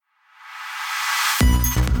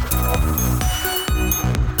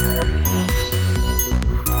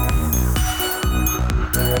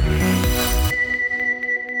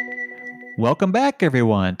Welcome back,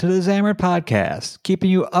 everyone, to the Xamarin Podcast, keeping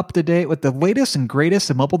you up to date with the latest and greatest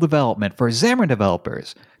in mobile development for Xamarin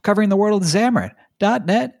developers, covering the world of Xamarin,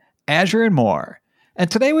 .NET, Azure, and more. And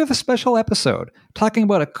today we have a special episode talking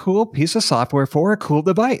about a cool piece of software for a cool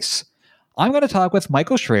device. I'm going to talk with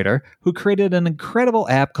Michael Schrader, who created an incredible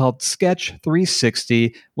app called Sketch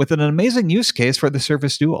 360 with an amazing use case for the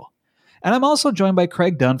Surface Duo. And I'm also joined by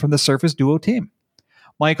Craig Dunn from the Surface Duo team.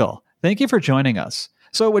 Michael, thank you for joining us.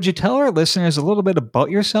 So would you tell our listeners a little bit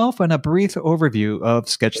about yourself and a brief overview of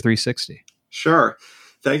Sketch 360? Sure.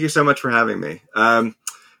 Thank you so much for having me.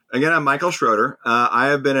 Again, I'm Michael Schroeder. I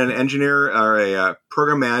have been an engineer or a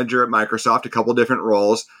program manager at Microsoft, a couple different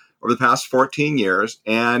roles over the past 14 years.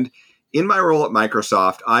 And in my role at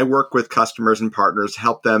Microsoft, I work with customers and partners,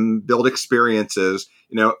 help them build experiences.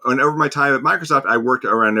 And over my time at Microsoft, I worked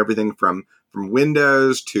around everything from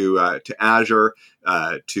Windows to Azure,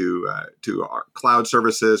 to our cloud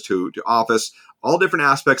services, to Office, all different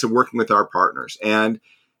aspects of working with our partners. And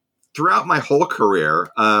throughout my whole career,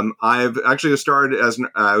 I've actually started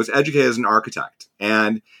I was educated as an architect.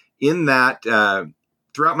 And in that,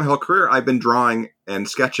 throughout my whole career, I've been drawing and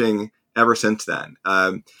sketching ever since then.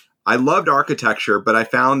 I loved architecture, but I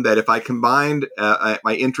found that if I combined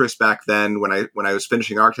my interest back then when I was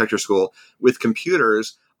finishing architecture school with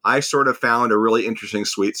computers, I sort of found a really interesting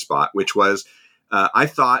sweet spot, which was I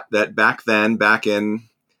thought that back in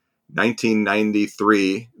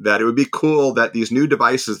 1993, that it would be cool that these new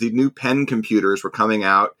devices, these new pen computers were coming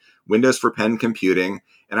out, Windows for pen computing.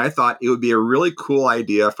 And I thought it would be a really cool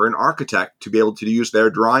idea for an architect to be able to use their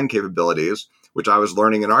drawing capabilities, which I was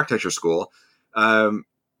learning in architecture school, in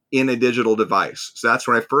a digital device. So that's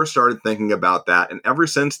when I first started thinking about that. And ever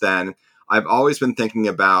since then, I've always been thinking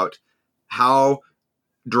about how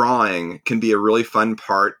drawing can be a really fun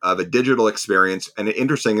part of a digital experience and an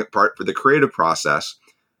interesting part for the creative process.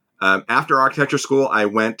 After architecture school, I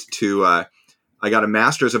got a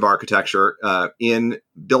master's of architecture in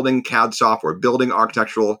building CAD software, building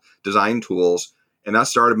architectural design tools, and that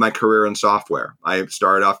started my career in software. I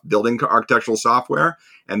started off building architectural software,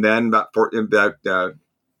 and then about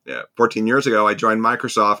 14 years ago, I joined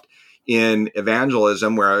Microsoft in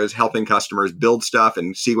evangelism, where I was helping customers build stuff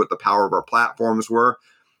and see what the power of our platforms were.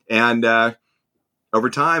 And over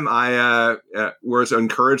time, I was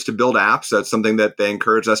encouraged to build apps. That's something that they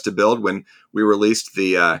encouraged us to build when we released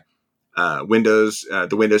the Windows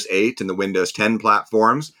 8 and the Windows 10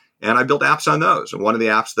 platforms. And I built apps on those. And one of the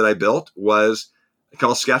apps that I built was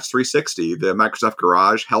called Sketch 360. The Microsoft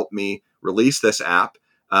Garage helped me release this app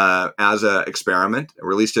as an experiment. I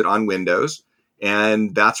released it on Windows.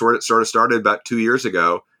 And that's where it sort of started about 2 years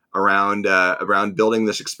ago around building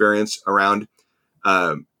this experience around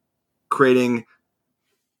creating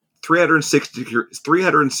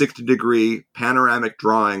 360 degree panoramic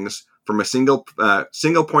drawings from a single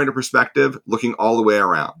point of perspective, looking all the way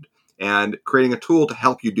around, and creating a tool to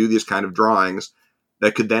help you do these kind of drawings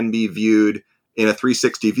that could then be viewed in a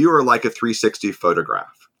 360 viewer like a 360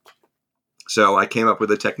 photograph. So I came up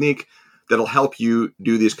with a technique that'll help you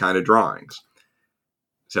do these kind of drawings.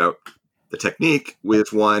 So the technique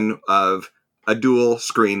was one of a dual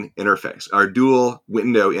screen interface, or dual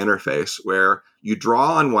window interface, where you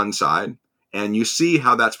draw on one side and you see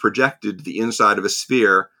how that's projected to the inside of a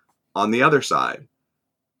sphere on the other side.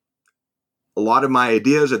 A lot of my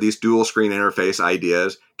ideas of these dual screen interface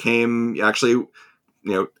ideas came actually,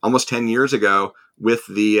 almost 10 years ago with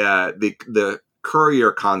the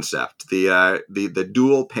Courier concept, the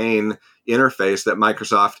dual pane interface that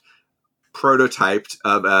Microsoft prototyped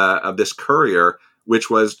of this Courier,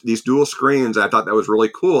 which was these dual screens. I thought that was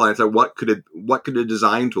really cool. And I thought, what could a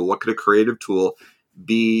design tool, what could a creative tool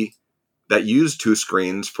be that used two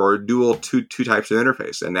screens for two types of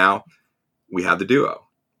interface? And now we have the Duo.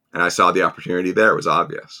 And I saw the opportunity there. It was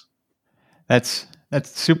obvious. That's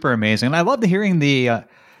super amazing. And I loved hearing the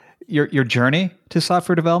your journey to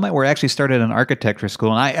software development, where it actually started in architecture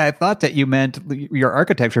school. And I thought that you meant your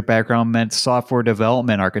architecture background meant software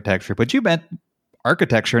development architecture, but you meant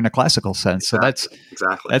architecture in a classical sense. Exactly.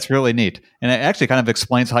 So that's really neat. And it actually kind of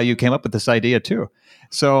explains how you came up with this idea too.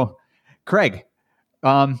 So Craig,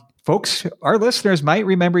 folks, our listeners might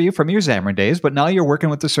remember you from your Xamarin days, but now you're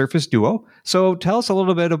working with the Surface Duo. So tell us a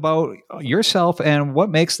little bit about yourself and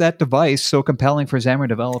what makes that device so compelling for Xamarin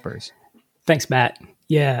developers. Thanks, Matt.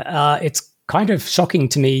 Yeah, it's kind of shocking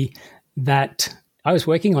to me that I was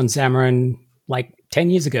working on Xamarin like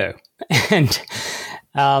 10 years ago. And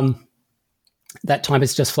that time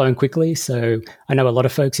has just flown quickly. So I know a lot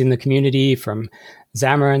of folks in the community from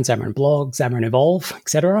Xamarin Blog, Xamarin Evolve,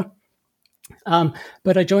 etc.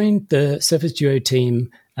 But I joined the Surface Duo team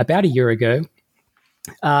about a year ago.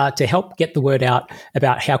 to help get the word out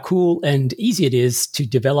about how cool and easy it is to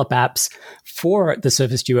develop apps for the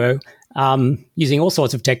Surface Duo using all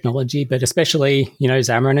sorts of technology, but especially,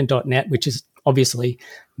 Xamarin and .NET, which is obviously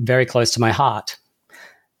very close to my heart.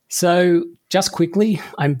 So just quickly,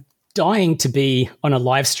 I'm dying to be on a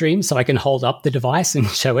live stream so I can hold up the device and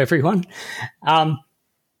show everyone.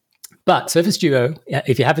 But Surface Duo,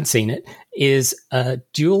 if you haven't seen it, is a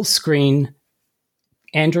dual screen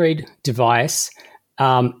Android device.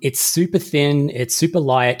 It's super thin, it's super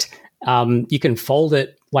light. You can fold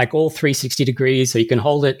it like all 360 degrees, so you can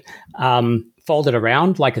fold it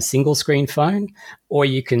around like a single screen phone, or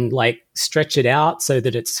you can like stretch it out so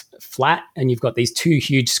that it's flat and you've got these two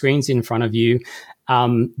huge screens in front of you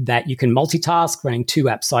that you can multitask running two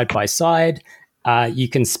apps side by side. You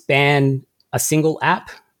can span a single app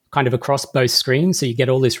kind of across both screens, so you get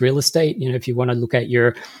all this real estate. If you want to look at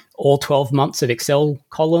your all 12 months of Excel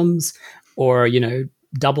columns, or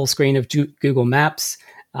double screen of Google Maps.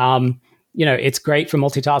 It's great for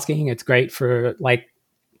multitasking. It's great for like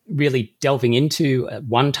really delving into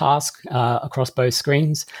one task across both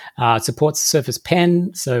screens. It supports Surface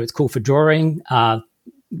Pen, so it's cool for drawing,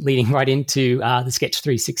 leading right into the Sketch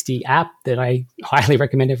 360 app that I highly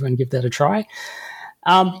recommend everyone give that a try.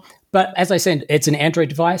 But as I said, it's an Android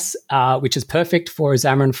device, which is perfect for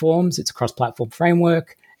Xamarin Forms. It's a cross-platform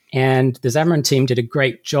framework. And the Xamarin team did a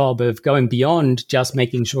great job of going beyond just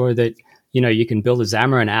making sure that, you can build a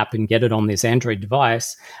Xamarin app and get it on this Android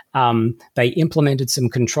device. They implemented some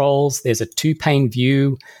controls. There's a 2-pane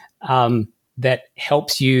view that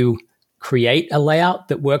helps you create a layout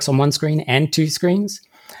that works on one screen and two screens.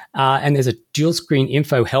 And there's a dual screen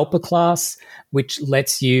info helper class, which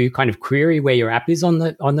lets you kind of query where your app is on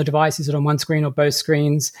the device. Is it on one screen or both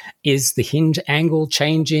screens? Is the hinge angle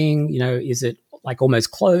changing? Is it like almost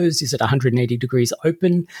closed? Is it 180 degrees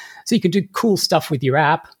open? So you can do cool stuff with your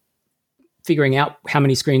app, figuring out how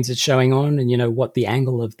many screens it's showing on and, what the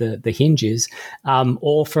angle of the hinge is,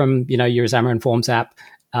 all from, your Xamarin Forms app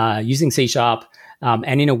using C#,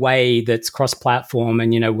 and in a way that's cross-platform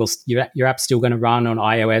and, your app's still going to run on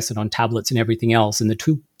iOS and on tablets and everything else. And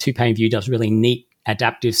the two-pane view does really neat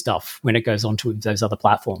adaptive stuff when it goes onto those other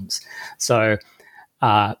platforms. So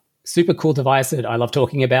super cool device that I love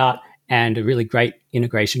talking about, and a really great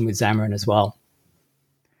integration with Xamarin as well.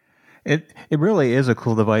 It really is a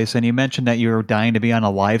cool device, and you mentioned that you're dying to be on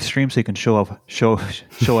a live stream so you can show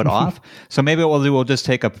it off. So maybe what we'll do, we'll just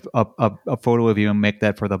take a photo of you and make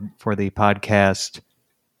that for the podcast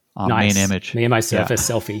nice. Main image. Me and my Surface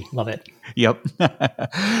selfie, love it. Yep.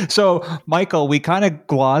 So Michael, we kind of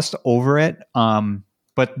glossed over it,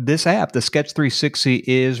 but this app, the Sketch 360,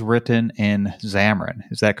 is written in Xamarin.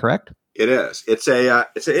 Is that correct? It is. It's an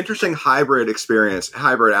interesting hybrid experience,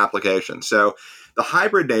 hybrid application. So the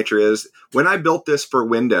hybrid nature is, when I built this for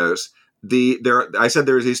Windows, I said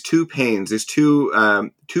there's these two panes, these two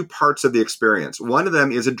parts of the experience. One of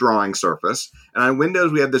them is a drawing surface, and on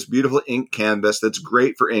Windows we have this beautiful ink canvas that's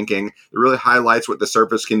great for inking. It really highlights what the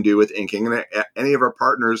Surface can do with inking, and any of our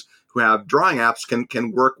partners who have drawing apps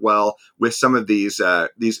can work well with some of these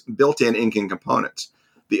built-in inking components.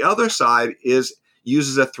 The other side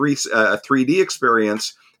uses a 3D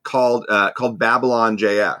experience called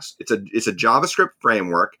Babylon.js. It's a JavaScript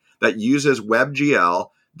framework that uses WebGL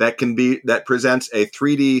that presents a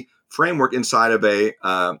 3D framework inside of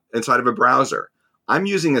a browser. I'm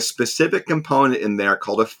using a specific component in there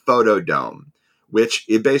called a photodome, which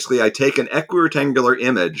I take an equirectangular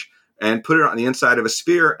image and put it on the inside of a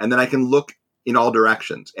sphere, and then I can look in all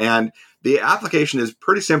directions. And the application is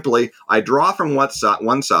pretty simply, I draw from one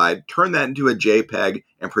side, turn that into a JPEG,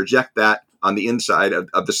 and project that on the inside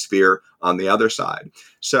of the sphere on the other side.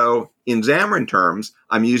 So in Xamarin terms,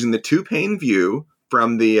 I'm using the 2-pane view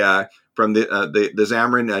from the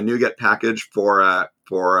Xamarin NuGet package for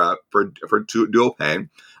dual pane.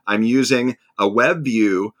 I'm using a web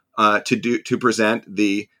view to present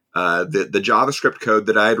the JavaScript code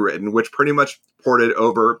that I had written, which pretty much ported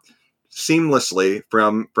over seamlessly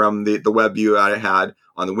from the web view I had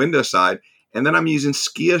on the Windows side. And then I'm using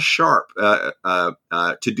Skia Sharp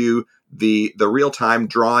to do the real-time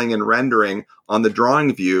drawing and rendering on the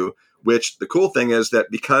drawing view, which the cool thing is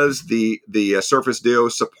that because the Surface Duo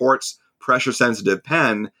supports pressure-sensitive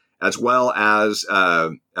pen, as well as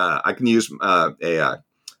I can use a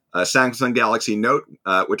Samsung Galaxy Note,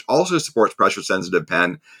 which also supports pressure-sensitive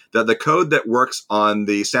pen, that the code that works on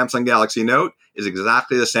the Samsung Galaxy Note is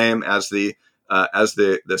exactly the same as the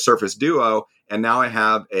Surface Duo. And now I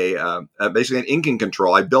have basically an inking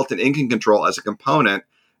control. I built an inking control as a component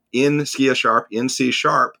in Skia Sharp, in C#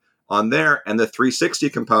 on there, and the 360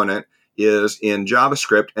 component is in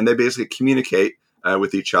JavaScript, and they basically communicate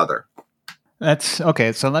with each other. That's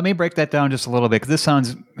okay. So let me break that down just a little bit, because this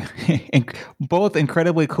sounds both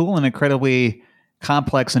incredibly cool and incredibly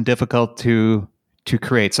complex and difficult to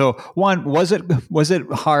create. So, one, was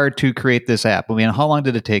it hard to create this app? I mean, how long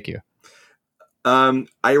did it take you? I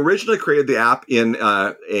originally created the app in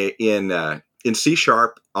C#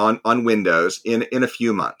 on Windows in a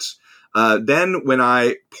few months. Then when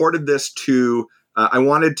I ported this to, I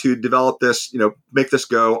wanted to develop this, make this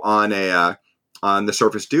go on the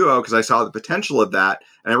Surface Duo, because I saw the potential of that.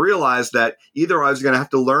 And I realized that either I was going to have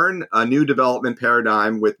to learn a new development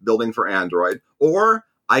paradigm with building for Android, or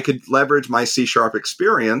I could leverage my C#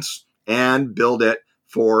 experience and build it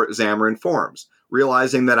for Xamarin Forms,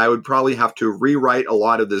 realizing that I would probably have to rewrite a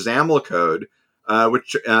lot of the XAML code,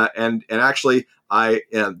 and actually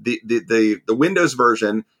the Windows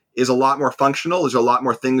version is a lot more functional. There's a lot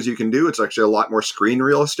more things you can do. It's actually a lot more screen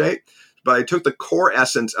real estate. But I took the core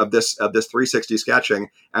essence of this 360 sketching,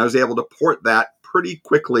 and I was able to port that pretty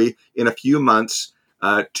quickly in a few months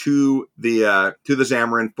to the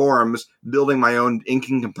Xamarin Forms, building my own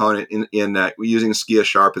inking component in using Skia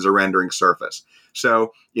Sharp as a rendering surface.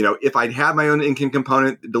 So, if I'd had my own inking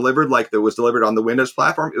component delivered like that was delivered on the Windows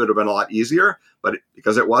platform, it would have been a lot easier. But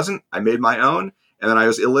because it wasn't, I made my own, and then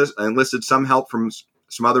I enlisted some help from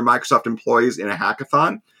some other Microsoft employees in a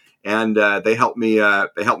hackathon. And they helped me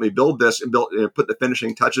build this and put the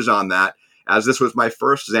finishing touches on that, as this was my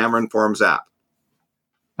first Xamarin Forms app.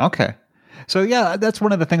 Okay, so yeah, that's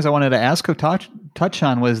one of the things I wanted to ask or touch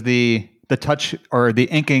on was the touch or the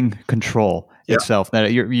inking control itself.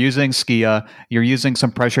 That you're using Skia, you're using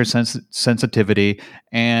some pressure sensitivity,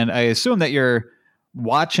 and I assume that you're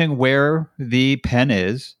watching where the pen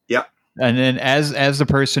is. Yeah. And then as the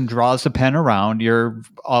person draws the pen around, you're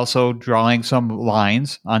also drawing some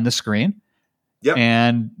lines on the screen. Yep.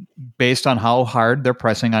 And based on how hard they're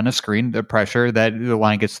pressing on the screen, the pressure, that the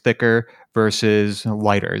line gets thicker versus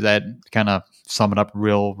lighter. That kind of sum it up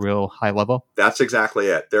real high level? That's exactly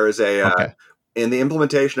it. There is in the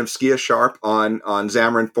implementation of Skia Sharp on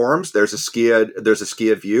Xamarin Forms, there's a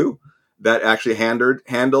Skia view that actually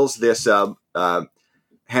handles this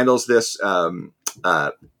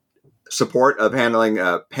support of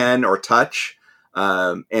handling pen or touch,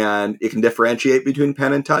 and it can differentiate between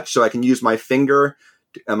pen and touch. So I can use my fingers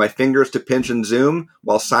to pinch and zoom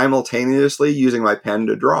while simultaneously using my pen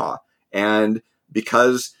to draw. And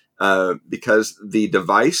because the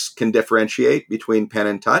device can differentiate between pen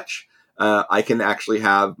and touch, I can actually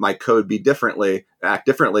have my code act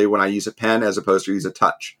differently when I use a pen as opposed to use a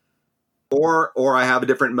touch. Or I have a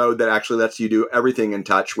different mode that actually lets you do everything in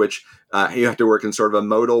touch, which you have to work in sort of a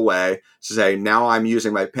modal way to say, now I'm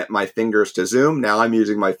using my fingers to zoom, now I'm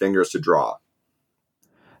using my fingers to draw.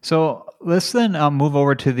 So let's then move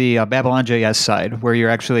over to the Babylon.js side, where you're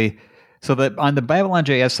actually, so that on the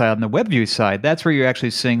Babylon.js side, on the WebView side, that's where you're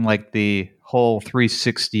actually seeing like the whole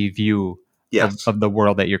 360 view of the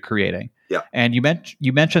world that you're creating. Yeah. And you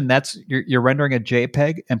mentioned you're rendering a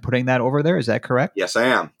JPEG and putting that over there. Is that correct? Yes, I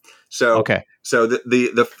am. So okay. So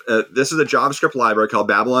this is a JavaScript library called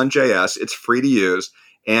Babylon.js. It's free to use,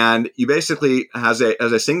 and you basically has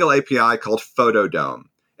a single API called Photodome,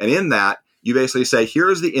 and in that you basically say,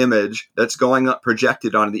 here's the image that's going up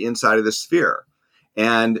projected onto the inside of the sphere,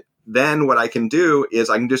 and then what I can do is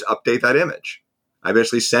I can just update that image. I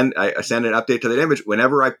basically send an update to that image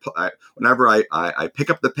whenever I pick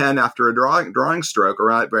up the pen after a drawing stroke,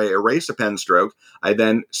 or I erase a pen stroke. I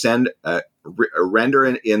then send a render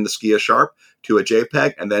in the Skia Sharp to a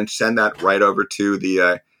JPEG, and then send that right over to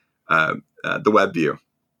the web view.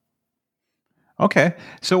 Okay,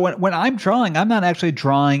 so when I'm drawing, I'm not actually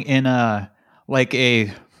drawing in a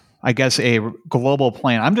global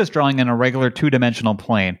plane. I'm just drawing in a regular 2-dimensional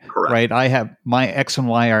plane. Correct. Right? I have my X and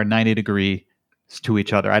Y are 90 degree to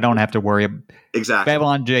each other. I don't have to worry. Exactly.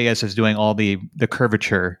 Babylon.js is doing all the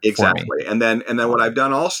curvature exactly. for me. And then what I've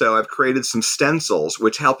done also, I've created some stencils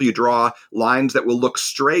which help you draw lines that will look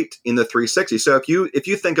straight in the 360. So if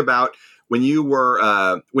you think about when you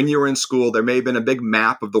were in school, there may have been a big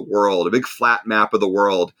map of the world, a big flat map of the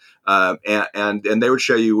world, and they would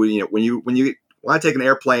show you when you want to take an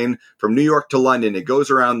airplane from New York to London, it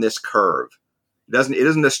goes around this curve. It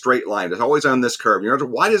isn't a straight line. It's always on this curve.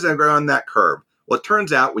 Why does it go on that curve? Well, it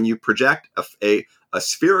turns out when you project a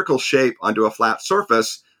spherical shape onto a flat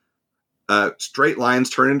surface, straight lines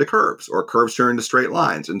turn into curves, or curves turn into straight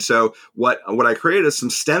lines. And so what I created is some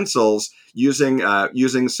stencils using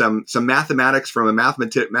some mathematics from a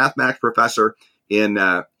mathematics professor in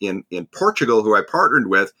Portugal who I partnered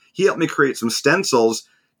with. He helped me create some stencils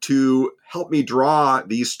to help me draw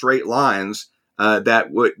these straight lines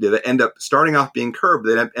that end up starting off being curved,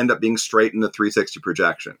 that end up being straight in the 360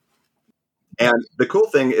 projection. And the cool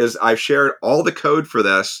thing is I've shared all the code for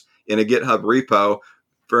this in a GitHub repo,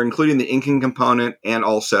 for including the inking component and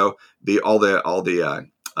also the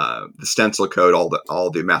stencil code, all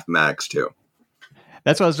the mathematics too.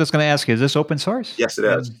 That's what I was just going to ask you. Is this open source? Yes, it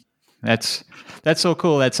is. That's so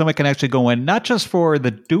cool that someone can actually go in, not just for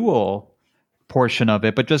the dual portion of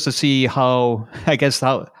it, but just to see how it's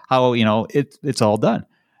all done.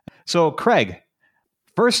 So Craig,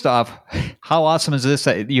 first off, how awesome is this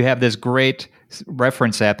that you have this great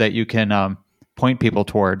reference app that you can point people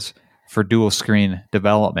towards for dual screen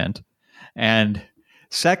development? And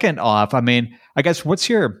second off, I mean, I guess what's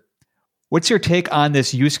your take on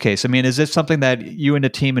this use case? I mean, is this something that you and the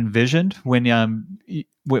team envisioned when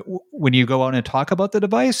you go out and talk about the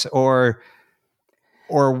device, or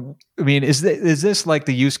I mean, is this like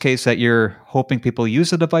the use case that you're hoping people use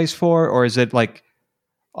the device for, or is it like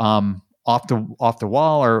off the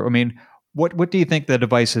wall, or I mean, what do you think the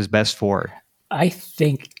device is best for? I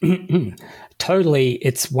think totally,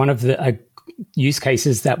 it's one of the use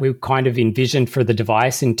cases that we kind of envisioned for the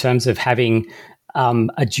device in terms of having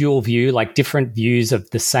a dual view, like different views of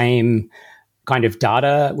the same kind of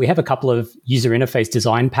data. We have a couple of user interface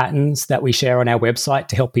design patterns that we share on our website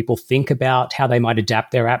to help people think about how they might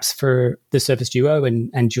adapt their apps for the Surface Duo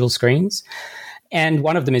and dual screens. And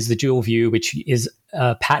one of them is the dual view, which is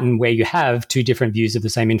a pattern where you have two different views of the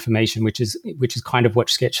same information, which is kind of what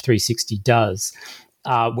Sketch 360 does.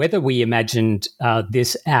 Whether we imagined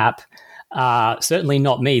this app, certainly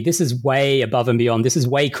not me. This is way above and beyond. This is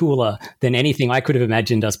way cooler than anything I could have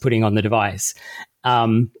imagined us putting on the device.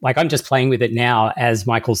 Like I'm just playing with it now as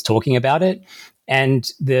Michael's talking about it.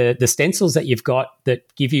 And the stencils that you've got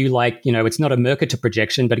that give you like, it's not a Mercator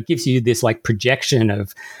projection, but it gives you this like projection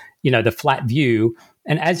of, the flat view.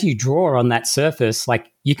 And as you draw on that surface,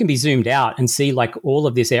 like you can be zoomed out and see like all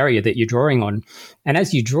of this area that you're drawing on. And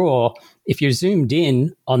as you draw, if you're zoomed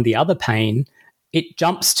in on the other pane, it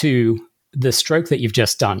jumps to the stroke that you've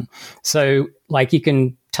just done. So like you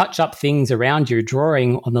can touch up things around your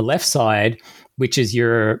drawing on the left side, which is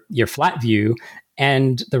your flat view,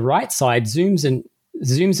 and the right side zooms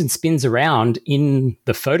and spins around in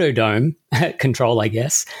the photodome control, I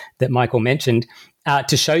guess, that Michael mentioned,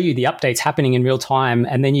 to show you the updates happening in real time.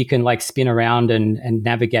 And then you can like spin around and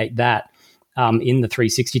navigate that in the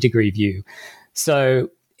 360-degree view. So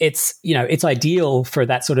it's ideal for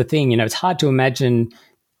that sort of thing. It's hard to imagine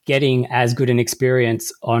getting as good an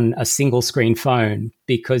experience on a single screen phone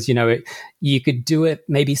because, you could do it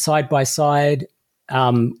maybe side by side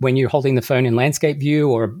when you're holding the phone in landscape view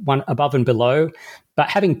or one above and below,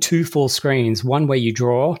 but having two full screens, one where you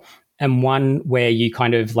draw and one where you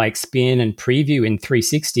kind of like spin and preview in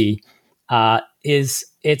 360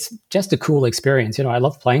 it's just a cool experience. I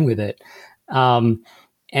love playing with it.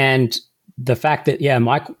 And the fact that,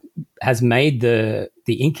 Mike has made the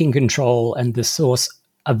inking control and the source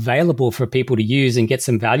available for people to use and get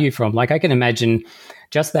some value from. Like I can imagine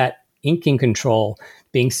just that inking control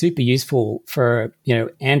being super useful for,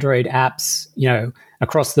 Android apps,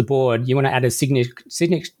 across the board. You want to add a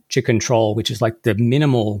signature control, which is like the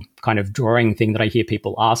minimal kind of drawing thing that I hear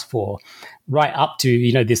people ask for, right up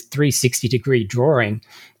to, this 360-degree drawing.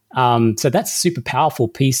 So that's a super powerful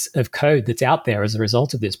piece of code that's out there as a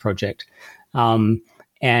result of this project. And,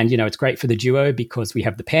 it's great for the Duo because we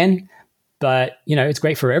have the pen, but, it's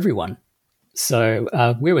great for everyone.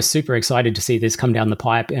 So we were super excited to see this come down the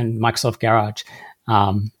pipe in Microsoft Garage.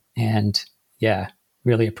 And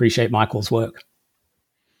really appreciate Michael's work.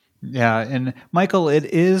 Yeah, and Michael, it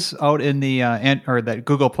is out in the that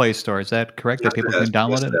Google Play Store. Is that correct? Yes, that people can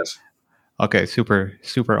download it? Yes. Okay, super,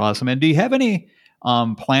 super awesome. And do you have any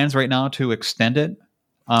plans right now to extend it?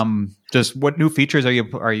 Just what new features are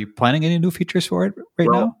you planning? Any new features for it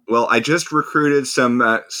now? Well, I just recruited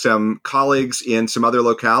some colleagues in some other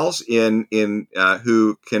locales in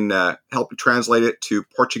who can help translate it to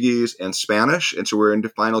Portuguese and Spanish, and so we're into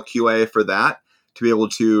final QA for that to be able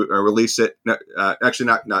to release it.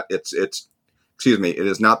 Actually, excuse me, it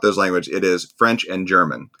is not those languages. It is French and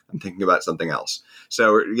German. I'm thinking about something else.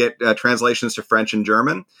 So we get translations to French and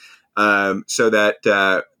German. So that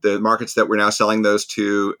the markets that we're now selling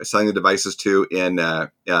the devices to in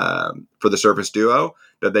for the Surface Duo,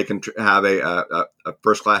 that they can have a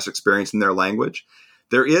first class experience in their language.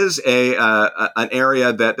 There is an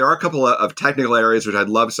area that there are a couple of technical areas which I'd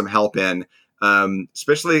love some help in,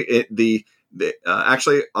 especially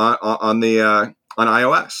actually on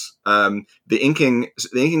iOS. The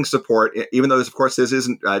inking support, even though this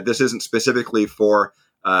isn't specifically for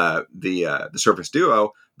the Surface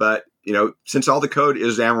Duo, but since all the code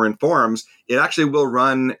is Xamarin Forms, it actually will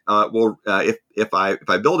run. If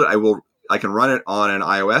I build it, I can run it on an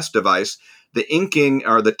iOS device. The inking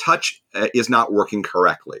or the touch is not working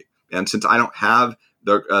correctly, and since I don't have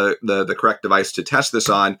the correct device to test this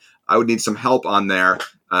on, I would need some help on there.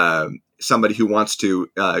 Somebody who wants to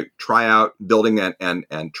try out building it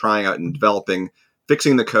and trying out and developing,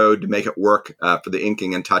 fixing the code to make it work for the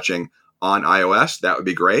inking and touching on iOS, that would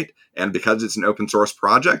be great. And because it's an open source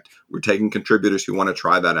project, we're taking contributors who want to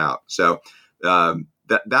try that out. So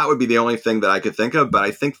that would be the only thing that I could think of. But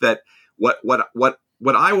I think that what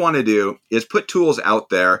I want to do is put tools out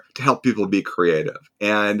there to help people be creative.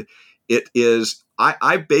 And it is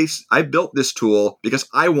I built this tool because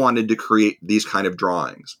I wanted to create these kind of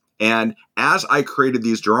drawings. And as I created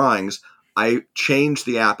these drawings, I changed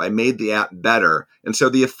the app. I made the app better. And so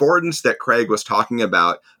the affordance that Craig was talking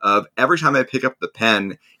about of every time I pick up the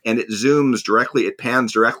pen and it zooms directly, it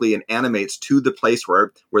pans directly and animates to the place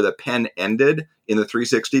where the pen ended in the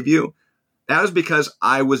 360 view. That was because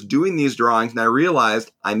I was doing these drawings and I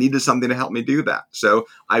realized I needed something to help me do that. So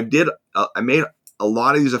I made a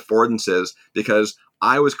lot of these affordances because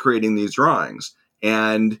I was creating these drawings.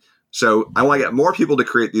 And so I want to get more people to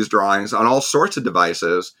create these drawings on all sorts of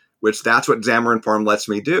devices, which that's what Xamarin Form lets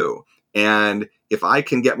me do. And if I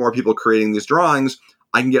can get more people creating these drawings,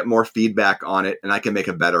 I can get more feedback on it and I can make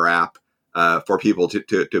a better app for people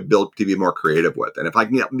to build, to be more creative with. And if I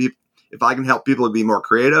can help people to be more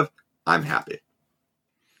creative, I'm happy.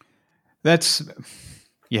 I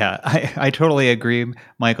totally agree,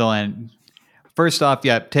 Michael. And first off,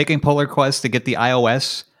 taking pull requests to get the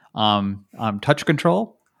iOS touch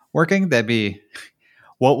control working, that'd be,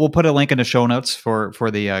 we'll put a link in the show notes for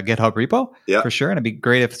the GitHub repo for sure. And it'd be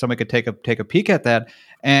great if somebody could take a peek at that.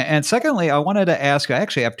 And secondly, I wanted to ask, I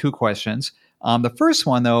actually have two questions. The first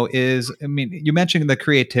one though is, you mentioned the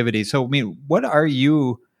creativity. So, what are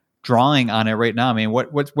you drawing on it right now?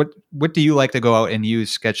 What do you like to go out and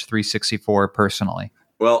use Sketch 360 for personally?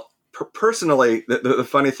 Well, personally, the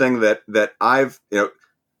funny thing that I've,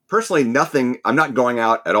 personally, nothing. I'm not going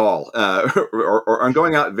out at all, or I'm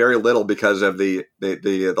going out very little because of the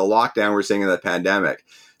lockdown we're seeing in the pandemic.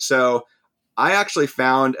 So I actually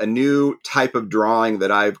found a new type of drawing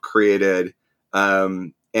that I've created,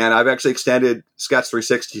 and I've actually extended Sketch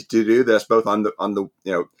 360 to do this, both on the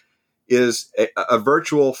is a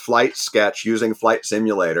virtual flight sketch using Flight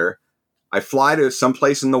Simulator. I fly to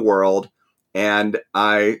someplace in the world, and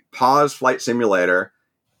I pause Flight Simulator,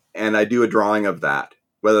 and I do a drawing of that,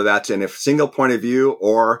 whether that's in a single point of view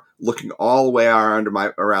or looking all the way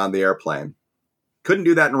around the airplane. Couldn't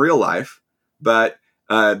do that in real life, but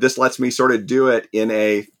this lets me sort of do it in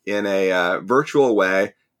a virtual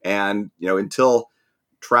way. And until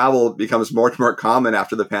travel becomes more and more common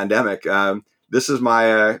after the pandemic, this is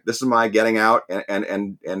my getting out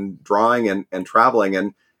and drawing and traveling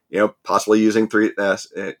and possibly using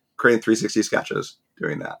creating 360 sketches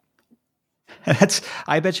doing that.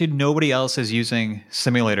 I bet you nobody else is using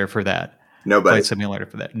Simulator for that. Nobody. Flight Simulator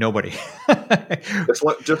for that. Nobody. just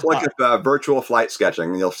look at virtual flight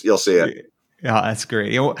sketching, and you'll see it. Yeah, that's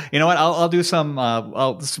great. You know what? I'll do some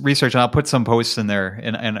I'll research and I'll put some posts in there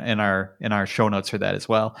in our show notes for that as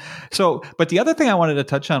well. So, but the other thing I wanted to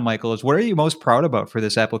touch on, Michael, is what are you most proud about for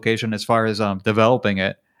this application as far as developing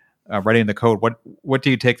it, writing the code? What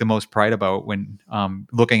do you take the most pride about when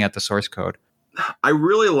looking at the source code? I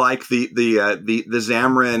really like the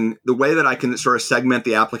Xamarin, the way that I can sort of segment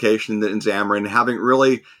the application in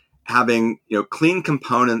Xamarin, having clean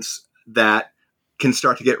components that can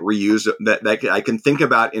start to get reused, that I can think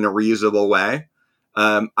about in a reusable way.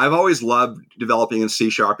 I've always loved developing in C#.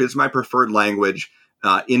 It's my preferred language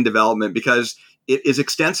in development because it is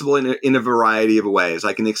extensible in a variety of ways.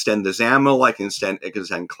 I can extend the XAML, I can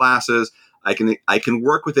extend classes. I can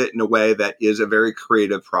work with it in a way that is a very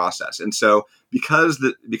creative process. And so because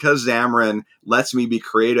Xamarin lets me be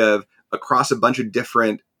creative across a bunch of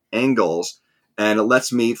different angles, and it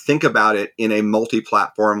lets me think about it in a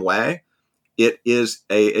multi-platform way, it is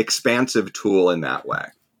a expansive tool in that way.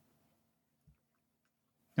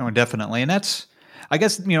 No, definitely. And that's, I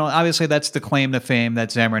guess, obviously that's the claim to fame that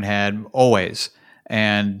Xamarin had always.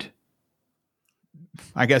 And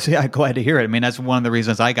I guess, glad to hear it. That's one of the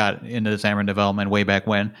reasons I got into Xamarin development way back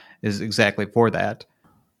when, is exactly for that.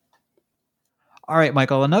 All right,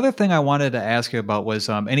 Michael, another thing I wanted to ask you about was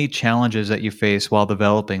any challenges that you face while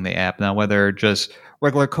developing the app. Now, whether just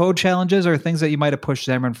regular code challenges or things that you might have pushed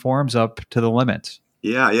Xamarin Forms up to the limits.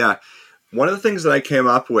 Yeah. One of the things that I came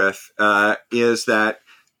up with is that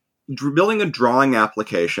building a drawing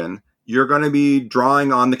application, you're going to be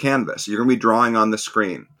drawing on the canvas. You're going to be drawing on the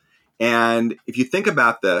screen. And if you think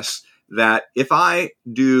about this, that if I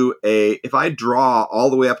draw all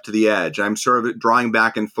the way up to the edge, I'm sort of drawing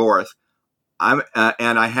back and forth. And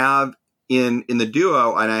I have in the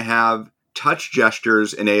Duo, and I have touch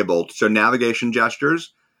gestures enabled, so navigation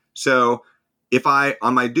gestures. So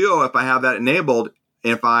on my Duo, if I have that enabled,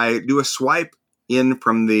 if I do a swipe in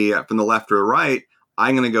from the left or right,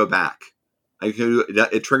 I'm going to go back.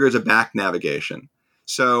 It triggers a back navigation.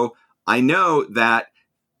 So I know that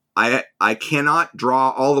I cannot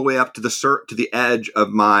draw all the way up to the edge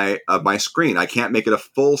of my screen. I can't make it a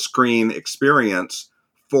full screen experience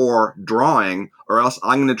for drawing, or else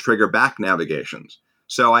I'm going to trigger back navigations.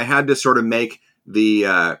 So I had to sort of make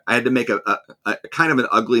a kind of an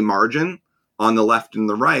ugly margin on the left and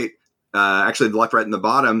the right, actually the left, right, and the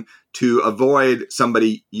bottom, to avoid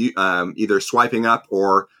somebody either swiping up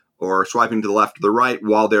or swiping to the left or the right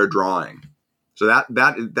while they're drawing. So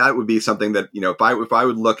that would be something that, if I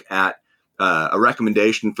would look at a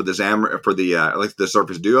recommendation for the the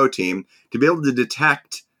Surface Duo team, to be able to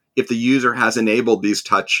detect if the user has enabled these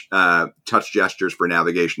touch gestures for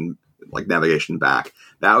navigation, like navigation back.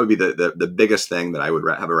 That would be the biggest thing that I would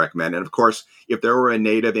have a recommend. And of course, if there were a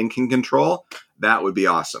native inking control, that would be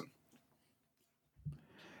awesome.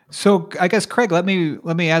 So I guess, Craig, let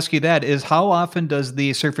me ask you that, is how often does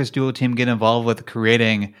the Surface Duo team get involved with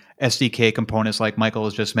creating SDK components like Michael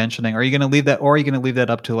was just mentioning? Are you going to leave that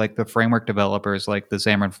up to like the framework developers like the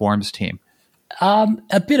Xamarin Forms team?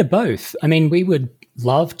 A bit of both. I mean, we would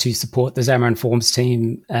love to support the Xamarin Forms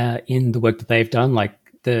team in the work that they've done,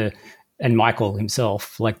 and Michael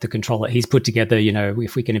himself, like the controller he's put together,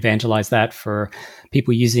 if we can evangelize that for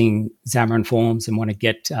people using Xamarin Forms and want to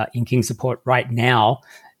get inking support right now,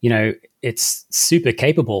 it's super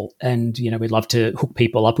capable, and we'd love to hook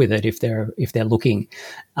people up with it if they're looking.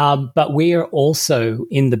 But we are also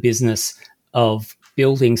in the business of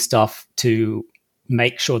building stuff to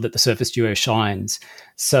make sure that the Surface Duo shines.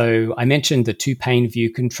 So I mentioned the two-pane view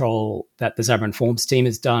control that the Xamarin Forms team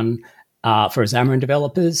has done for Xamarin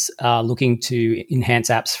developers looking to enhance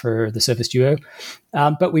apps for the Surface Duo.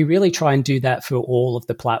 But we really try and do that for all of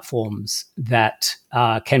the platforms that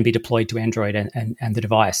can be deployed to Android and the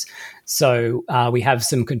device. So we have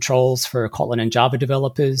some controls for Kotlin and Java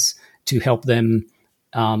developers to help them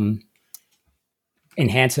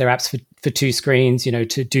enhance their apps for two screens, to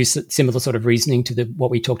do similar sort of reasoning to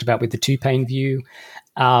what we talked about with the two-pane view.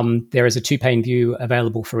 There is a two-pane view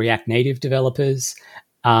available for React Native developers.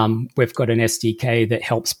 We've got an SDK that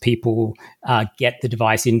helps people get the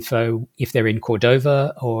device info if they're in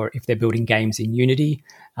Cordova or if they're building games in Unity.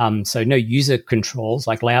 So no user controls,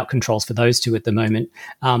 like layout controls for those two at the moment.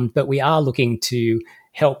 But we are looking to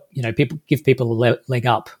help, give people a leg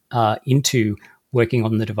up into working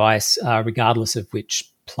on the device, regardless of which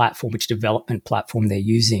development platform they're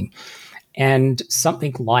using. And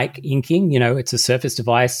something like inking, it's a Surface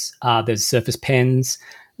device. There's Surface pens.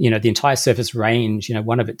 The entire Surface range,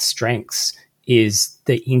 one of its strengths is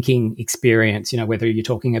the inking experience, whether you're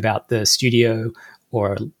talking about the Studio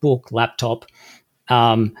or a book, laptop.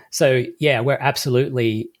 So, we're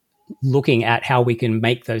absolutely looking at how we can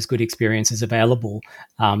make those good experiences available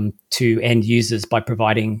to end users by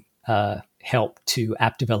providing help to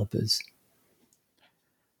app developers.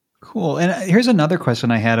 Cool. And here's another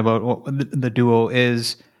question I had about the Duo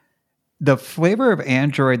is the flavor of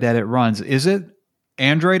Android that it runs. Is it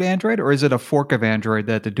Android, or is it a fork of Android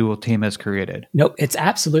that the Duo team has created? No, it's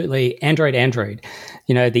absolutely Android.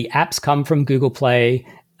 The apps come from Google Play.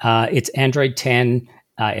 It's Android 10.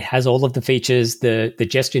 It has all of the features, the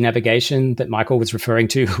gesture navigation that Michael was referring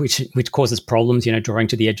to, which causes problems, drawing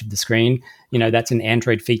to the edge of the screen. That's an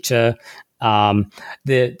Android feature.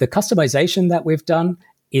 The customization that we've done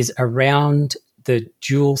is around the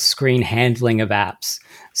dual screen handling of apps.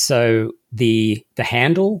 So the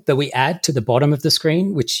handle that we add to the bottom of the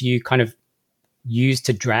screen, which you kind of use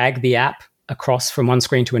to drag the app across from one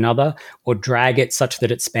screen to another, or drag it such that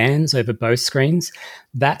it spans over both screens,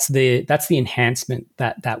 that's the enhancement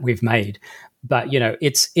that we've made. But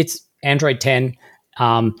it's Android 10.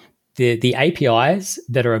 The APIs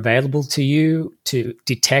that are available to you to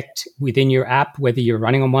detect within your app whether you're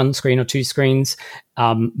running on one screen or two screens,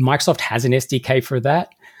 Microsoft has an SDK for that,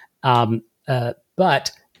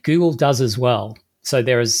 but Google does as well. So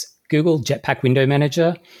there is Google Jetpack Window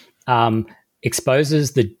Manager,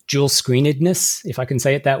 exposes the dual screenedness, if I can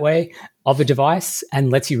say it that way, of a device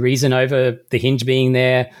and lets you reason over the hinge being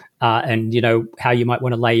there and how you might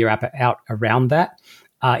want to lay your app out around that.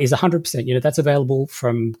 Is 100%. That's available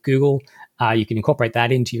from Google. You can incorporate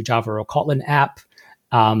that into your Java or Kotlin app.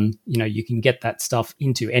 You can get that stuff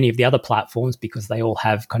into any of the other platforms because they all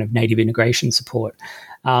have kind of native integration support.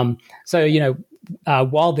 So,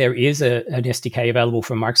 while there is an SDK available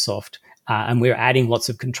from Microsoft, and we're adding lots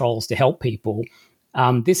of controls to help people,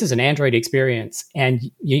 this is an Android experience,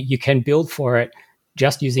 and you can build for it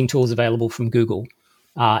just using tools available from Google.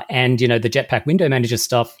 And the Jetpack Window Manager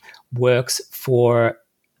stuff works for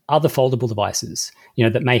other foldable devices,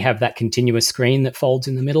 that may have that continuous screen that folds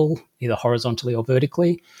in the middle, either horizontally or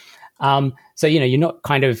vertically. So, you're not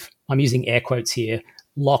kind of, I'm using air quotes here,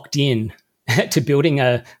 locked in to building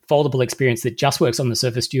a foldable experience that just works on the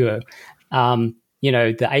Surface Duo.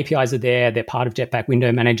 The APIs are there. They're part of Jetpack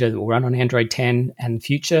Window Manager that will run on Android 10 and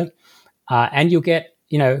future. And you'll get,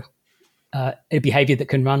 a behavior that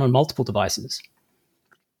can run on multiple devices.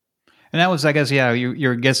 And that was, I guess,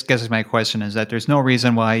 your guess is my question, is that there's no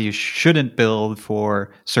reason why you shouldn't build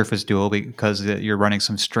for Surface Duo because you're running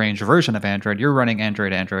some strange version of Android. You're running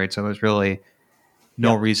Android, so there's really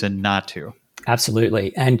no reason not to.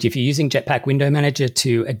 Absolutely. And if you're using Jetpack Window Manager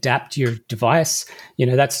to adapt your device,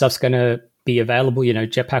 that stuff's going to be available.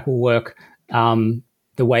 Jetpack will work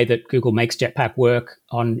the way that Google makes Jetpack work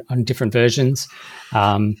on different versions.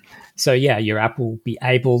 So your app will be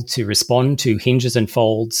able to respond to hinges and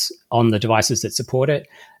folds on the devices that support it.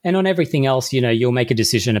 And on everything else, you'll make a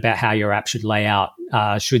decision about how your app should lay out.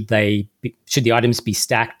 Should the items be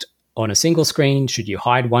stacked on a single screen? Should you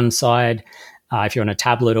hide one side? If you're on a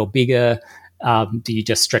tablet or bigger, do you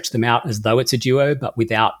just stretch them out as though it's a Duo, but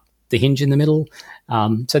without the hinge in the middle?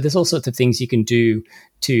 So there's all sorts of things you can do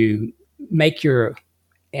to make your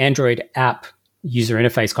Android app user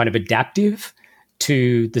interface kind of adaptive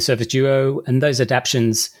to the Surface Duo, and those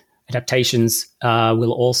adaptations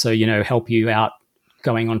will also, help you out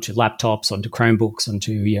going onto laptops, onto Chromebooks,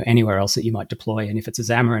 onto anywhere else that you might deploy. And if it's a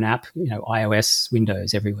Xamarin app, iOS,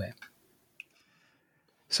 Windows, everywhere.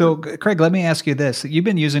 So, Craig, let me ask you this. You've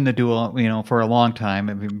been using the Duo, for a long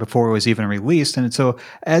time, before it was even released. And so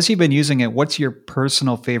as you've been using it, what's your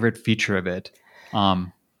personal favorite feature of it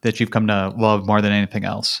that you've come to love more than anything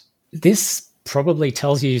else? This probably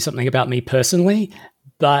tells you something about me personally,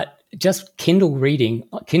 but just Kindle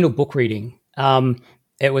book reading.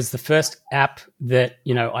 It was the first app that,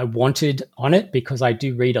 I wanted on it because I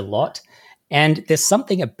do read a lot. And there's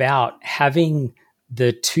something about having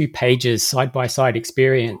the 2 pages side-by-side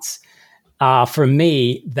experience for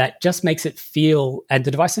me that just makes it feel, and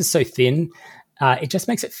the device is so thin, it just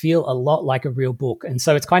makes it feel a lot like a real book. And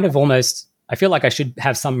so it's kind of almost, I feel like I should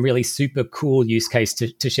have some really super cool use case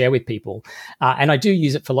to share with people. And I do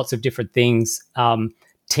use it for lots of different things.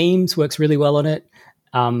 Teams works really well on it.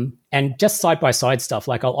 And just side-by-side stuff.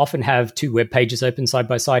 Like I'll often have 2 web pages open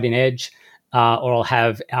side-by-side in Edge, or I'll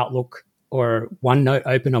have Outlook or OneNote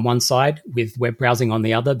open on one side with web browsing on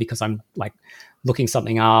the other because I'm like looking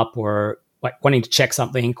something up or like wanting to check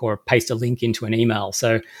something or paste a link into an email.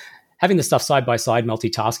 So having the stuff side-by-side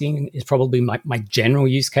multitasking is probably my general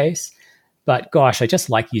use case. But gosh, I just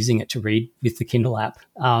like using it to read with the Kindle app.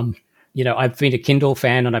 I've been a Kindle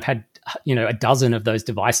fan and I've had, a dozen of those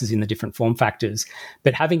devices in the different form factors.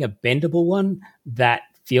 But having a bendable one that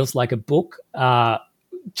feels like a book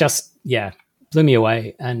blew me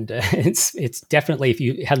away. And it's definitely, if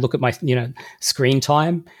you had a look at my, screen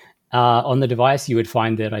time on the device, you would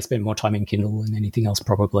find that I spend more time in Kindle than anything else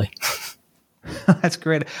probably. That's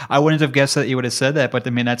great. I wouldn't have guessed that you would have said that, but I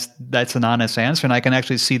mean, that's an honest answer. And I can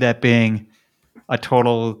actually see that being a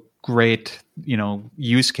total great,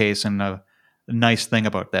 use case and a nice thing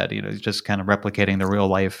about that, just kind of replicating the real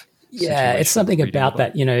life. Yeah, it's something about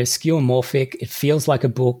that, skeuomorphic. It feels like a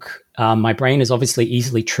book. My brain is obviously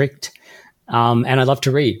easily tricked, and I love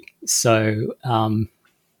to read. So, but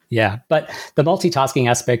the multitasking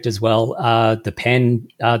aspect as well, the pen,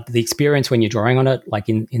 the experience when you're drawing on it, like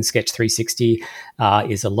in Sketch 360,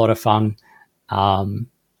 is a lot of fun.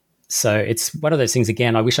 So it's one of those things,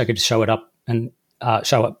 again, I wish I could show it up and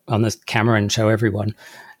show up on this camera and show everyone.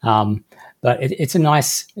 But it's a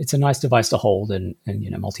nice device to hold and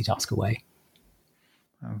multitask away.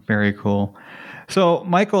 Very cool. So,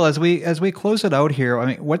 Michael, as we close it out here, I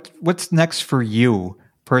mean, what's next for you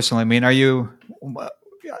personally? I mean,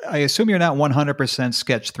 I assume you're not 100%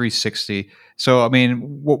 Sketch 360. So, I mean,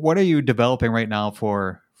 what are you developing right now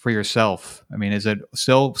for yourself? I mean, is it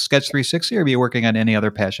still Sketch 360, or are you working on any other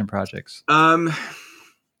passion projects?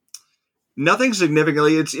 Nothing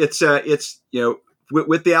significantly. It's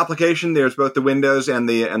with the application, there's both the Windows and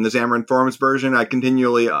the Xamarin Forms version. I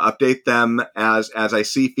continually update them as I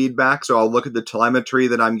see feedback. So I'll look at the telemetry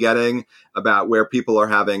that I'm getting about where people are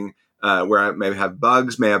having, where I may have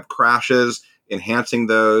bugs, may have crashes, enhancing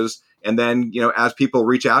those. And then, as people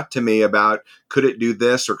reach out to me about, could it do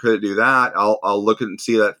this or could it do that? I'll look at and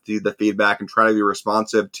see the feedback and try to be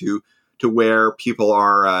responsive to to where people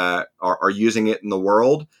are using it in the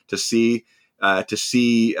world, to see where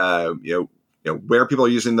people are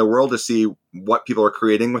using the world, to see what people are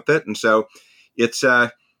creating with it. And so it's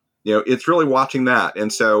it's really watching that.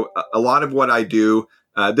 And so a lot of what I do,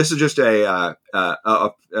 this is just a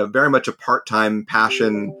very much a part-time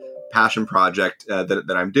passion project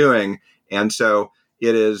that I'm doing. And so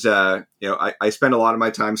it is, I spend a lot of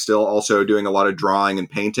my time still also doing a lot of drawing and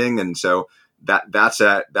painting. And so that's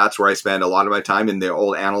where I spend a lot of my time, in the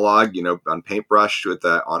old analog, on paintbrush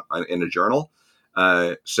in a journal.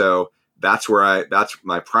 So that's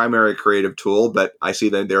my primary creative tool. But I see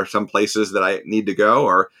that there are some places that I need to go,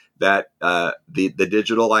 or that the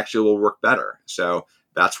digital actually will work better. So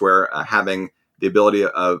that's where having the ability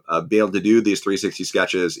of being able to do these 360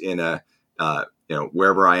 sketches in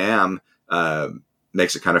wherever I am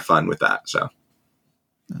makes it kind of fun with that. So.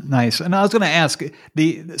 Nice. And I was going to ask,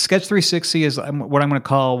 the Sketch 360 is what I'm going to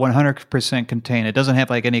call 100% contained. It doesn't have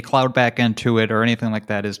like any cloud backend to it or anything like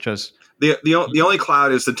that. It's just the only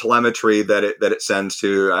cloud is the telemetry that it sends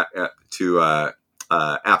to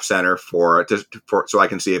App Center for so I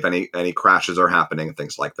can see if any crashes are happening and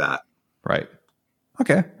things like that. Right.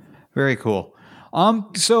 Okay. Very cool.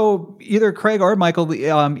 So either Craig or Michael,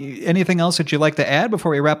 anything else that you'd like to add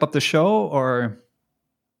before we wrap up the show, or?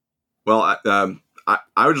 Well,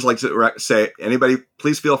 I would just like to say, anybody,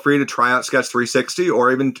 please feel free to try out Sketch 360,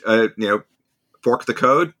 or even fork the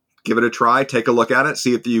code, give it a try, take a look at it,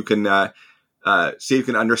 see if you can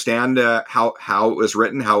understand how it was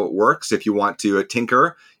written, how it works. If you want to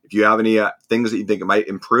tinker, if you have any things that you think might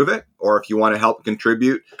improve it, or if you want to help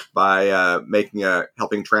contribute by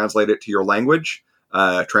helping translate it to your language,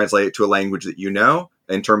 translate it to a language that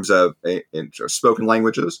in terms of spoken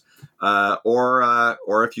languages,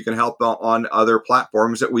 or if you can help on other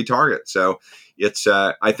platforms that we target. So it's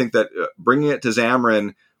I think that bringing it to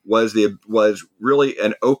Xamarin was really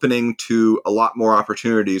an opening to a lot more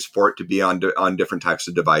opportunities for it to be on different types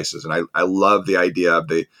of devices. And I love the idea of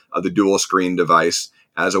the dual screen device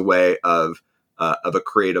as a way of a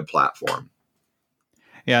creative platform.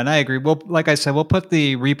 Yeah, and I agree. Well, like I said, we'll put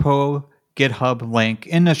the repo GitHub link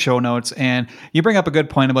in the show notes. And you bring up a good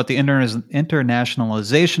point about the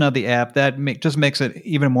internationalization of the app. That just makes it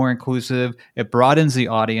even more inclusive. It broadens the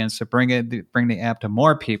audience to bring the app to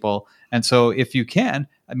more people. And so if you can,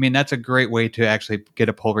 that's a great way to actually get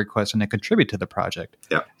a pull request and to contribute to the project.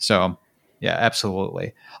 Yeah. So yeah,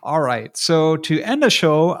 absolutely. All right. So to end the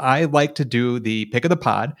show, I like to do the pick of the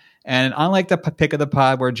pod. And unlike the pick of the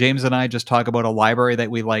pod where James and I just talk about a library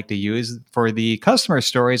that we like to use for the customer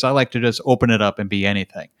stories, I like to just open it up and be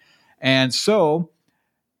anything. And so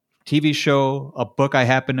TV show, a book I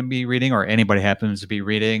happen to be reading, or anybody happens to be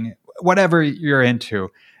reading, whatever you're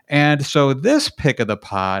into. And so this pick of the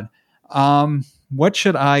pod, what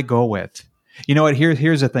should I go with? You know what?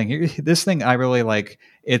 Here's the thing. This thing I really like.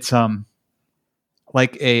 It's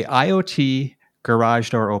like a IoT garage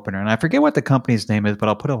door opener. And I forget what the company's name is, but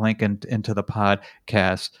I'll put a link into the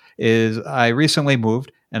podcast. I recently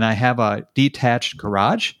moved and I have a detached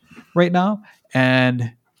garage right now.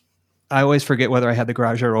 And I always forget whether I have the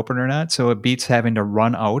garage door open or not. So it beats having to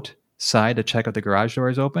run outside to check if the garage door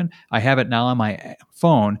is open. I have it now on my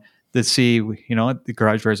phone to see, the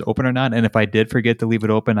garage door is open or not. And if I did forget to leave it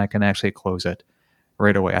open, I can actually close it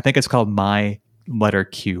right away. I think it's called My Letter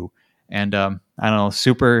Q. And I don't know,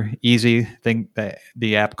 super easy thing that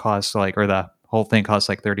the app costs or the whole thing costs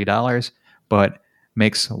like $30, but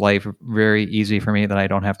makes life very easy for me that I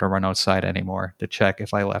don't have to run outside anymore to check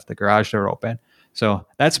if I left the garage door open. So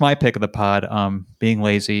that's my pick of the pod, being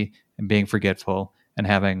lazy and being forgetful and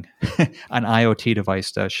having an IoT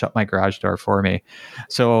device to shut my garage door for me.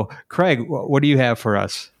 So Craig, what do you have for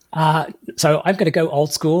us? So I'm going to go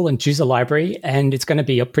old school and choose a library, and it's going to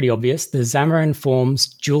be pretty obvious. The Xamarin Forms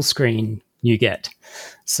dual screen NuGet.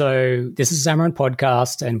 So this is a Xamarin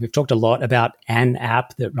podcast, and we've talked a lot about an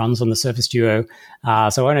app that runs on the Surface Duo. So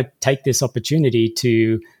I want to take this opportunity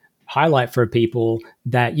to highlight for people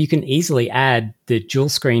that you can easily add the dual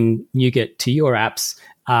screen NuGet to your apps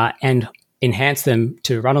and enhance them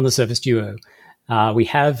to run on the Surface Duo. We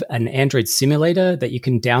have an Android simulator that you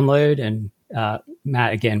can download, and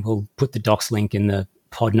Matt, again, will put the docs link in the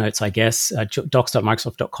pod notes, I guess,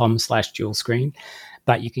 docs.microsoft.com/dual screen.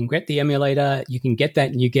 But you can get the emulator, you can get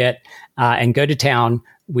that NuGet and go to town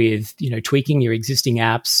with, tweaking your existing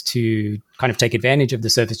apps to kind of take advantage of the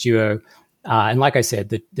Surface Duo. And like I said,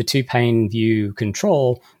 the two-pane view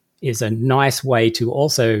control is a nice way to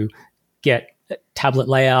also get a tablet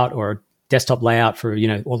layout or desktop layout for,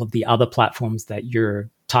 all of the other platforms that you're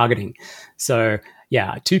targeting. So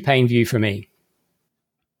yeah, two-pane view for me.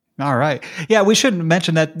 All right. Yeah, we should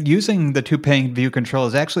mention that using the two-pane view control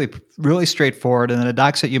is actually really straightforward, and the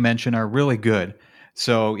docs that you mentioned are really good.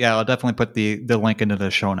 So, yeah, I'll definitely put the link into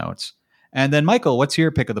the show notes. And then, Michael, what's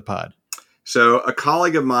your pick of the pod? So a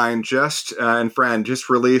colleague of mine and friend just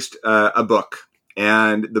released a book.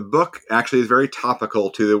 And the book actually is very topical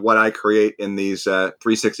to what I create in these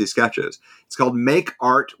 360 sketches. It's called Make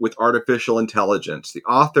Art with Artificial Intelligence. The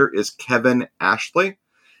author is Kevin Ashley.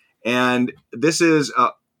 And this is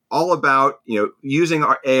all about, using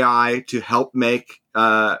our AI to help make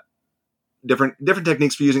different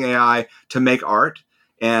techniques for using AI to make art.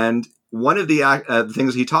 And one of the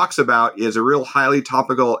things he talks about is a real highly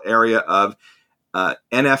topical area of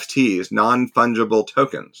NFTs, non-fungible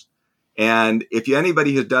tokens. And if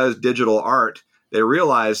anybody who does digital art, they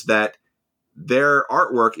realize that their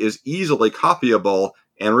artwork is easily copyable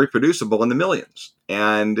and reproducible in the millions.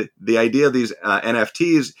 And the idea of these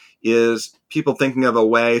NFTs is people thinking of a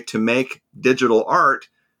way to make digital art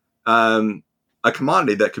a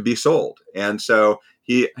commodity that could be sold. And so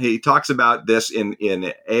he talks about this in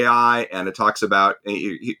AI, and it talks about,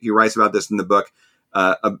 he writes about this in the book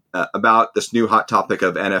about this new hot topic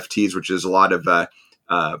of NFTs, which is a lot of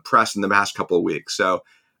press in the past couple of weeks. So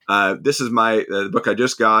this is the book I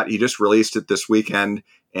just got. He just released it this weekend,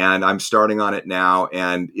 and I'm starting on it now.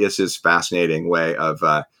 And it's his fascinating way of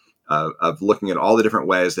looking at all the different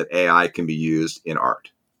ways that AI can be used in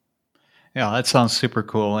art. Yeah, that sounds super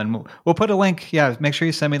cool. And we'll put a link. Yeah, make sure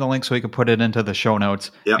you send me the link so we can put it into the show notes.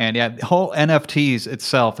 Yep. And yeah, the whole NFTs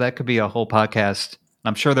itself, that could be a whole podcast.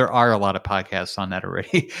 I'm sure there are a lot of podcasts on that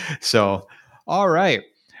already. So, all right.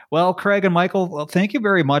 Well, Craig and Michael, thank you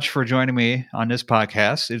very much for joining me on this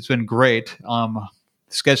podcast. It's been great.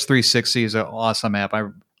 Sketch 360 is an awesome app.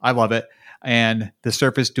 I love it. And the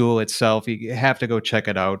Surface Duo itself, you have to go check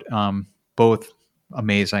it out. Both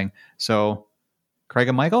amazing. So, Craig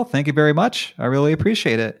and Michael, thank you very much. I really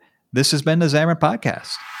appreciate it. This has been the Xamarin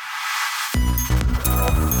Podcast.